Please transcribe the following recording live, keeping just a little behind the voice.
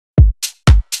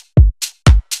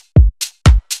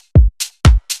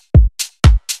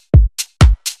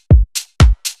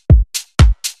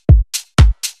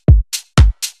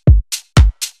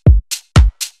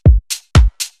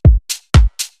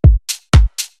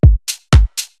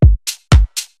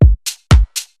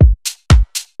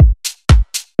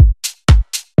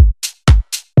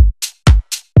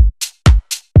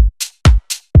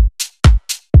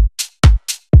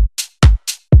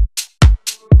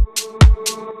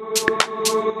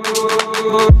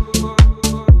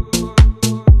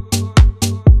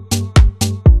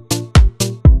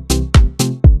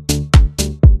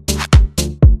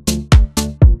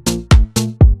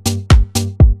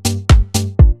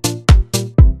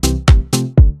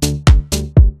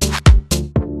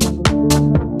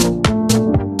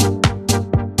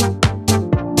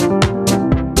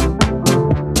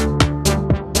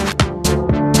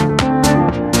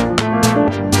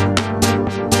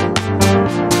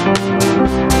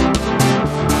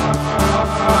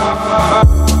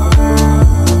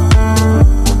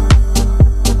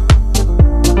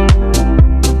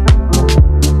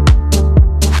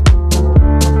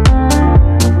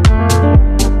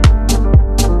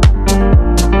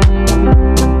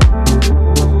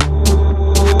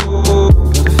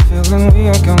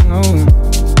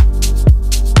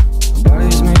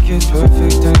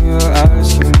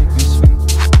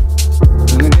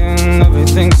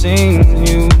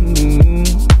you.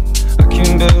 I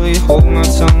can barely hold my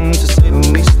tongue, to say the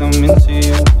least. I'm into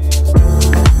you.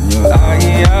 Your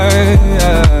eyes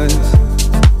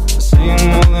are saying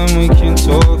more than we can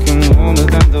talk, and older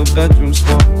than the bedroom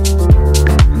floor.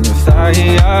 And your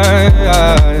thighs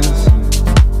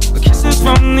are kisses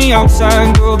from the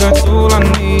outside, girl, that's all I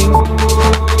need.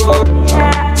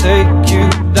 Take you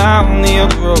down the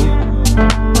other road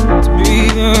to be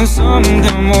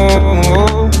something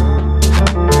more.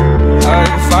 I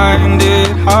find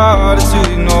it harder to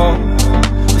ignore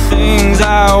the things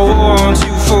I want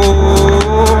you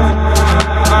for.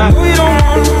 I know you don't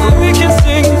want, but we can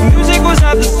sing. Music was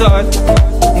at the start. The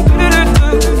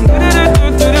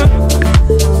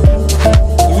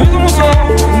rhythm was all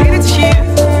I needed to hear.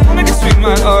 I'll make it sweet,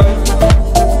 my heart.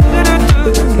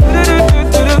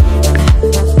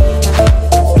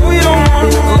 No, you don't want,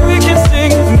 but we can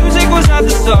sing. Music was at the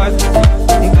start. The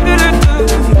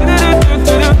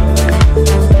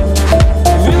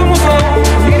rhythm was all I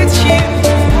needed to hear.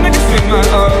 I'll make it sweet, my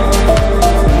heart.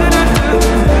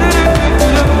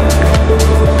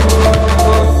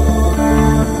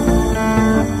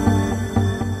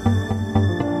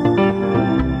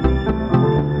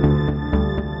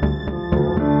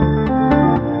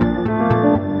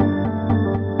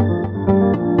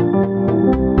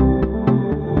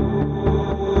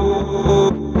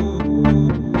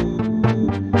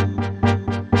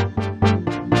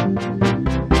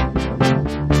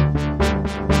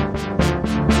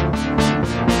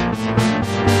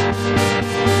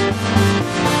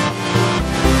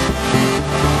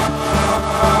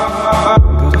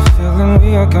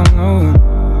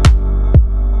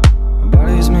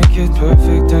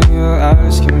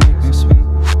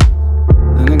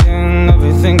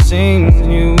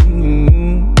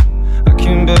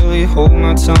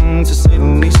 To say the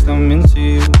least, I'm into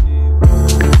you.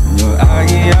 Your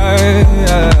eyes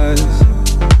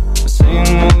are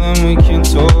saying more than we can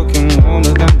talk, and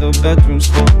older than the bedroom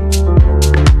floor.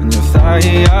 And your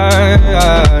thighs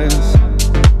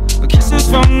are kisses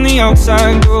from the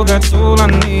outside, girl, that's all I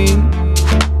need.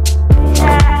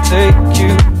 I'll take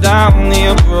you down the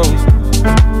other road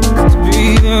to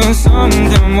be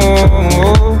something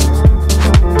more.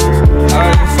 I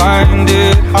find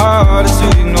it harder to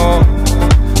ignore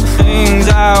things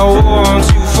I want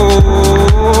you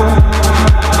for.